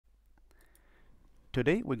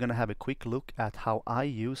Today we're going to have a quick look at how I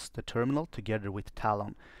use the terminal together with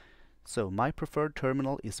Talon. So my preferred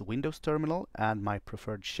terminal is Windows terminal and my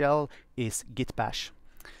preferred shell is Git bash.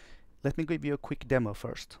 Let me give you a quick demo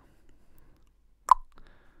first.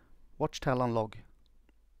 Watch Talon log.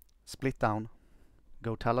 Split down.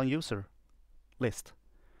 Go Talon user. List.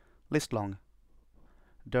 List long.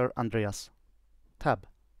 Der Andreas. Tab.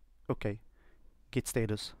 OK. Git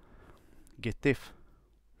status. Git diff.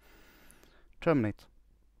 Terminate.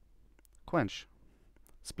 Quench.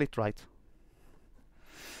 Split right.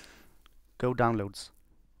 Go downloads.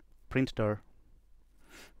 Print dir.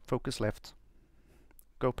 Focus left.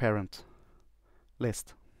 Go parent.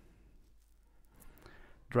 List.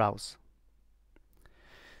 Browse.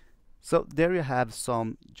 So there you have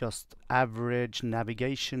some just average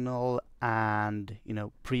navigational and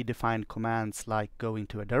predefined commands like going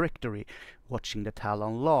to a directory, watching the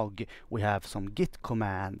Talon log. We have some git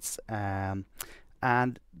commands, and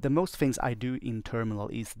the most things I do in terminal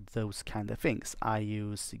is those kind of things. I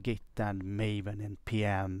use git and maven and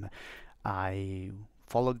npm. I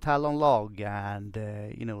follow the Talon log and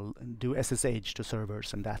do SSH to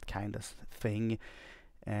servers and that kind of thing.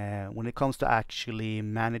 When it comes to actually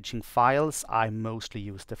managing files, I mostly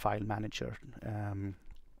use the file manager.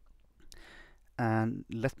 And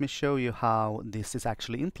let me show you how this is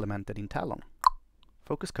actually implemented in Talon.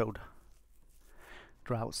 Focus code.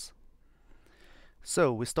 Browse.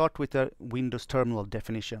 So we start with the Windows terminal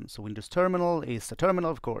definition. So Windows terminal is a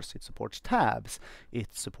terminal, of course. It supports tabs,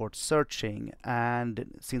 it supports searching, and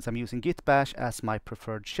since I'm using Git bash as my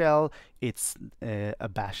preferred shell, it's a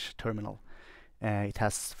bash terminal. It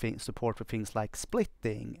has support for things like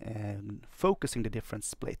splitting, focusing the different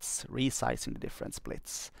splits, resizing the different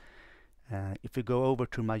splits. If we go over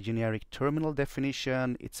to my generic terminal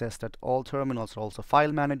definition, it says that all terminals are also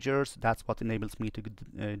file managers. That's what enables me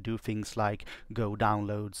to do things like go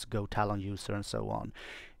downloads, go Talon user, and so on.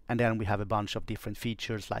 And then we have a bunch of different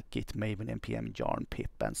features like git, maven, npm, yarn,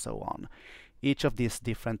 pip, and so on. Each of these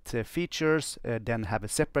different features then have a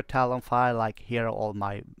separate Talon file, like here are all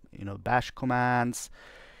my bash commands,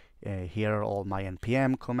 here are all my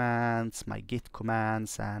npm commands, my git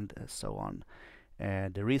commands, and so on.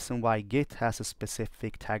 The reason why git has a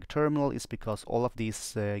specific tag terminal is because all of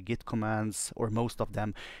these git commands, or most of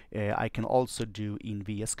them, I can also do in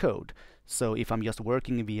VS Code. So if I'm just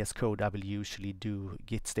working in VS Code, I will usually do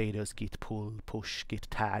git status, git pull, push, git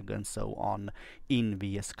tag, and so on in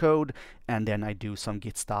VS Code. And then I do some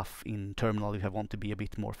git stuff in terminal if I want to be a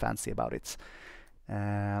bit more fancy about it.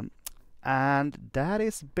 And that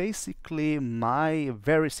is basically my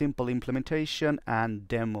very simple implementation and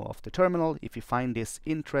demo of the terminal. If you find this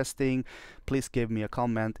interesting, please give me a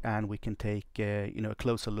comment and we can take a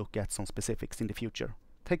closer look at some specifics in the future.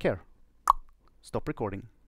 Take care. Stop recording.